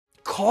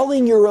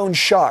calling your own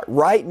shot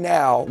right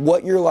now,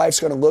 what your life's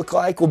going to look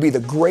like, will be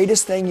the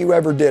greatest thing you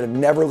ever did, and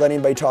never let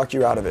anybody talk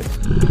you out of it.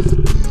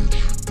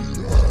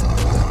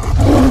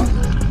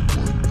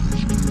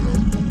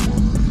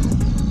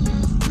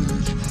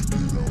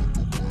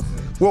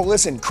 Well,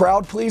 listen,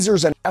 crowd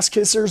pleasers and ass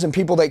kissers and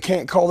people that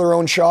can't call their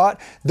own shot,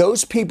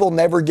 those people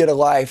never get a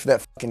life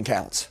that fucking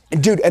counts.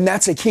 And dude, and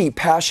that's a key,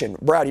 passion.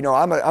 Brad, you know,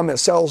 I'm a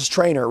sales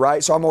trainer,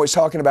 right? So I'm always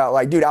talking about,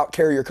 like, dude,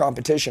 outcarry your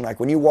competition. Like,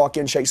 when you walk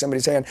in, shake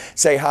somebody's hand,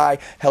 say hi,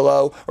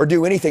 hello, or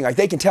do anything, like,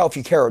 they can tell if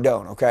you care or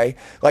don't, okay?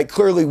 Like,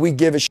 clearly we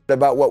give a shit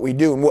about what we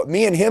do. And what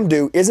me and him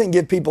do isn't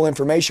give people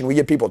information, we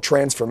give people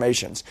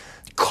transformations.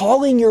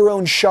 Calling your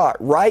own shot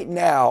right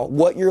now,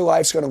 what your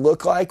life's going to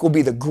look like, will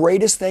be the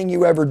greatest thing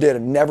you ever did,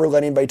 and never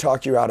let anybody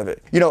talk you out of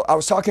it. You know, I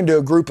was talking to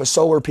a group of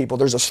solar people.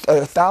 There's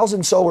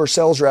 1,000 solar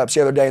sales reps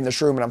the other day in this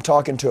room, and I'm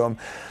talking to them.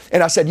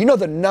 And I said, you know,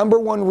 the number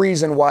one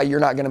reason why you're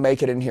not going to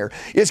make it in here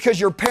is because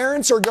your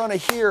parents are going to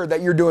hear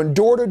that you're doing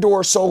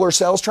door-to-door solar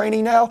sales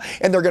training now,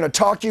 and they're going to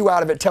talk you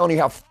out of it, telling you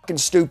how fucking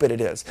stupid it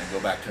is. And go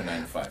back to a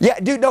 9 to 5. Yeah,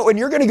 dude, no, and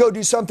you're going to go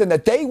do something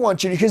that they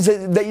want you to, because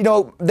they, you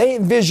know, they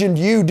envisioned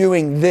you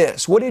doing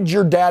this. What did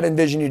your dad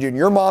envision you doing?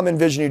 Your mom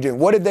envision you doing?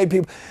 What did they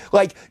people,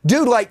 like,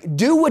 dude, like,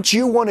 do what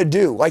you want to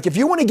do. Like, if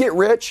you want to get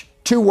rich,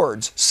 2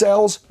 words,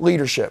 sales,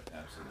 leadership.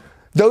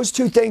 Those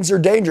 2 things are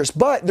dangerous,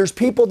 but there's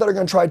people that are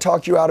going to try to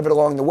talk you out of it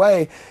along the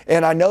way.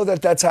 And I know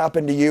that that's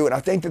happened to you. And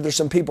I think that there's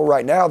some people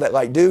right now that,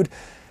 like, dude,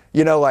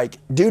 you know, like,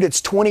 dude,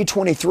 it's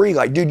 2023.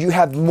 Like, dude, you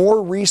have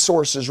more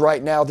resources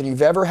right now than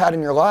you've ever had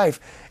in your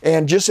life.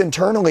 And just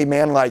internally,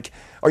 man, like,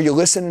 are you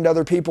listening to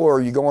other people, or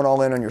are you going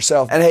all in on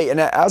yourself? And hey, and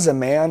as a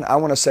man, I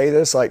want to say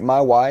this, like, my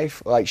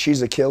wife, like,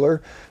 she's a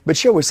killer, but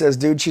she always says,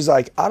 dude, she's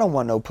like, I don't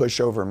want no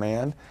pushover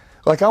man.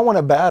 Like, I want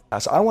a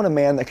badass. I want a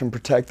man that can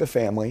protect the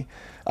family.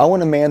 I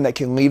want a man that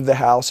can leave the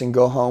house and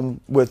go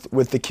home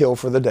with the kill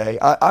for the day.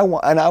 I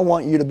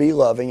want you to be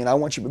loving, and I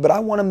want you, but I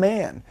want a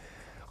man.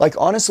 Like,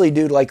 honestly,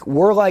 dude, like,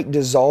 we're like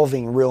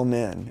dissolving real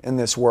men in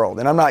this world.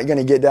 And I'm not going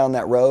to get down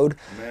that road.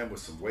 A man with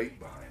some weight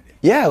behind him.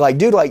 Yeah, like,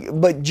 dude, like,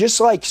 but just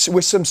like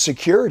with some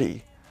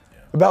security. Yeah.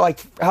 About,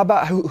 like, how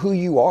about who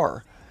you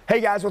are? Hey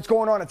guys, what's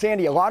going on? It's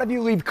Andy. A lot of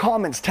you leave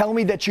comments telling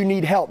me that you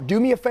need help. Do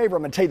me a favor.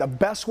 I'm going to tell you the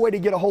best way to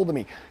get a hold of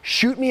me.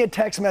 Shoot me a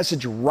text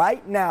message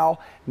right now,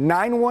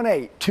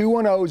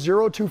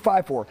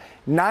 918-210-0254.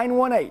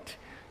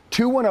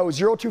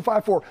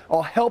 918-210-0254.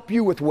 I'll help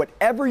you with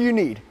whatever you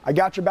need. I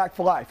got your back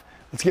for life.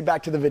 Let's get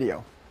back to the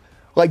video.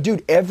 Like,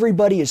 dude,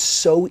 everybody is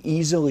so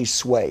easily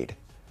swayed.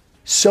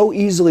 So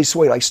easily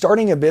swayed. Like,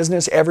 starting a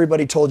business,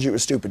 everybody told you it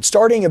was stupid.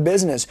 Starting a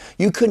business,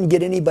 you couldn't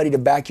get anybody to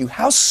back you.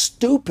 How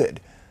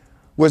stupid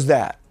was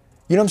that?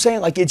 You know what I'm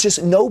saying? Like, it's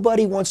just,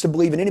 nobody wants to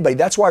believe in anybody.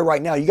 That's why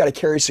right now you got to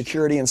carry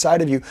security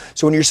inside of you.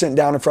 So when you're sitting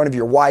down in front of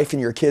your wife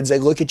and your kids, they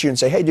look at you and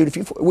say, hey, dude,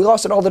 we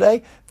lost it all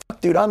today,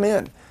 fuck, dude, I'm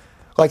in.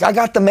 Like, I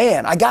got the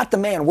man.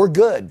 We're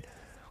good.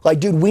 Like,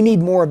 dude, we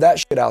need more of that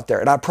shit out there.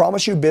 And I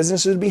promise you,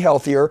 businesses would be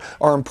healthier.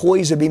 Our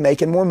employees would be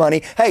making more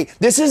money. Hey,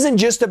 this isn't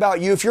just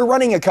about you. If you're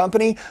running a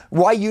company,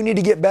 why you need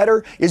to get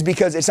better is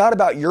because it's not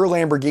about your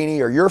Lamborghini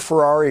or your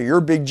Ferrari or your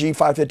big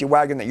G550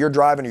 wagon that you're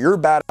driving or your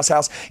badass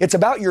house. It's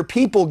about your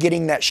people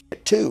getting that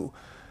shit too.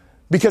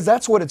 Because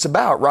that's what it's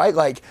about, right?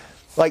 Like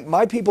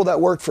my people that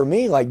work for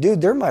me, like,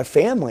 dude, they're my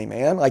family,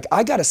 man. Like,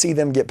 I got to see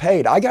them get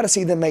paid. I got to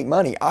see them make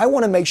money. I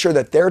want to make sure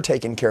that they're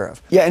taken care of.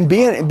 Yeah, and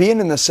being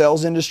in the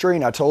sales industry,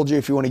 and I told you,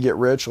 if you want to get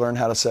rich, learn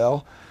how to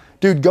sell.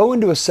 Dude, go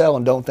into a sell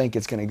and don't think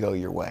it's going to go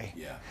your way.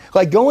 Yeah.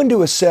 Like, go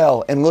into a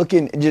cell and look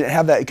in, and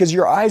have that, because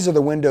your eyes are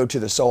the window to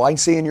the soul. I can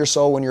see in your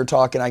soul when you're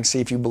talking. I can see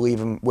if you believe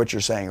in what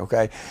you're saying,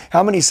 okay?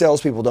 How many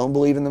salespeople don't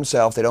believe in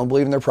themselves? They don't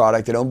believe in their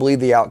product. They don't believe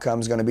the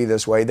outcome is going to be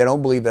this way. They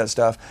don't believe that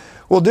stuff.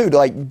 Well, dude,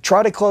 like,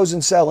 try to close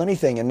and sell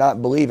anything and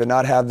not believe and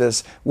not have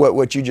this,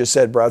 what you just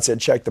said, Brad said,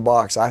 check the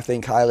box. I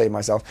think highly of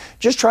myself.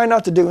 Just try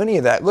not to do any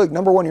of that. Look,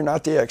 number one, you're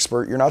not the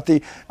expert.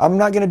 I'm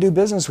not going to do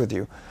business with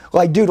you.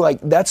 Like, dude, like,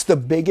 that's the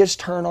biggest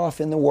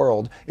turnoff in the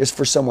world, is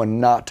for someone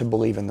not to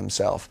believe in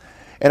themselves.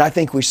 And I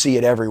think we see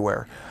it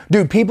everywhere.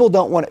 Dude, people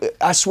don't want to,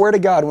 I swear to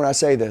God when I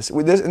say this,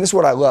 and this is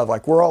what I love,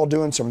 like, we're all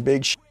doing some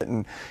big shit,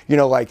 and, you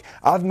know, like,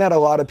 I've met a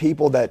lot of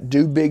people that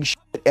do big shit,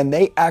 and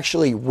they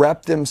actually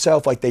rep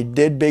themselves like they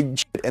did big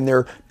shit, and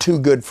they're too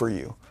good for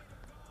you.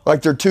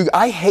 Like,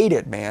 I hate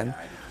it, man.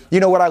 You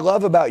know, what I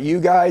love about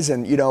you guys,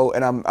 and, you know,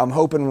 and I'm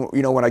hoping,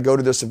 you know, when I go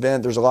to this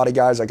event, there's a lot of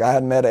guys, like, I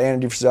hadn't met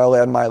Andy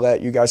Frisell and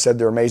Elliott. You guys said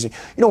they're amazing.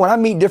 You know, when I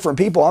meet different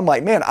people, I'm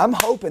like, man, I'm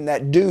hoping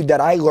that dude that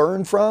I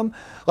learn from,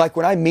 like,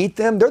 when I meet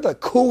them, they're the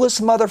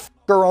coolest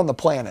motherfucker on the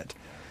planet.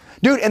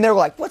 Dude, and they're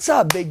like, what's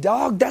up, big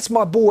dog? That's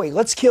my boy.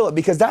 Let's kill it,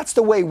 because that's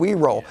the way we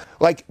roll.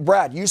 Like,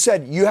 Brad, you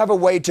said you have a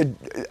way to,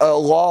 a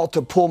law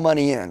to pull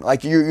money in.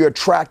 Like, you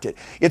attract it.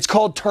 It's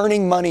called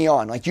turning money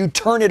on. Like, you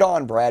turn it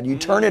on, Brad. You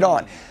turn it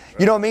on.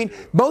 You know what I mean?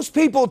 Most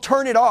people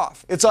turn it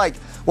off. It's like,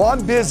 well,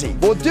 I'm busy.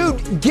 Well,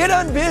 dude, get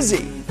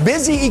unbusy.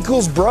 Busy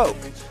equals broke.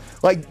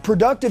 Like,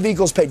 productive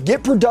equals paid.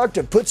 Get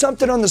productive. Put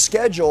something on the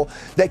schedule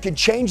that could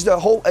change the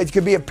whole, it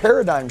could be a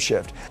paradigm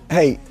shift.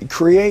 Hey,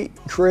 create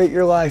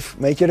your life.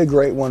 Make it a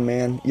great one,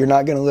 man. You're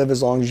not going to live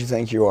as long as you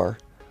think you are.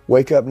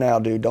 Wake up now,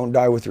 dude. Don't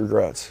die with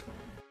regrets.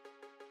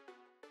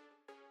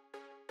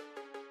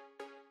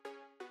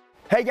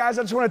 Hey guys,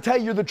 I just want to tell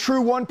you, you're the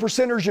true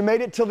 1%ers. You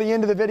made it till the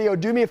end of the video.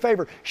 Do me a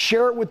favor,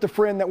 share it with the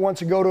friend that wants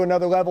to go to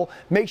another level.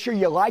 Make sure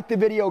you like the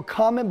video,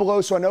 comment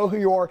below so I know who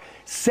you are,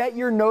 set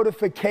your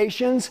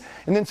notifications,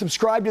 and then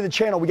subscribe to the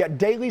channel. We got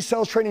daily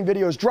sales training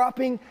videos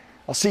dropping.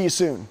 I'll see you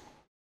soon.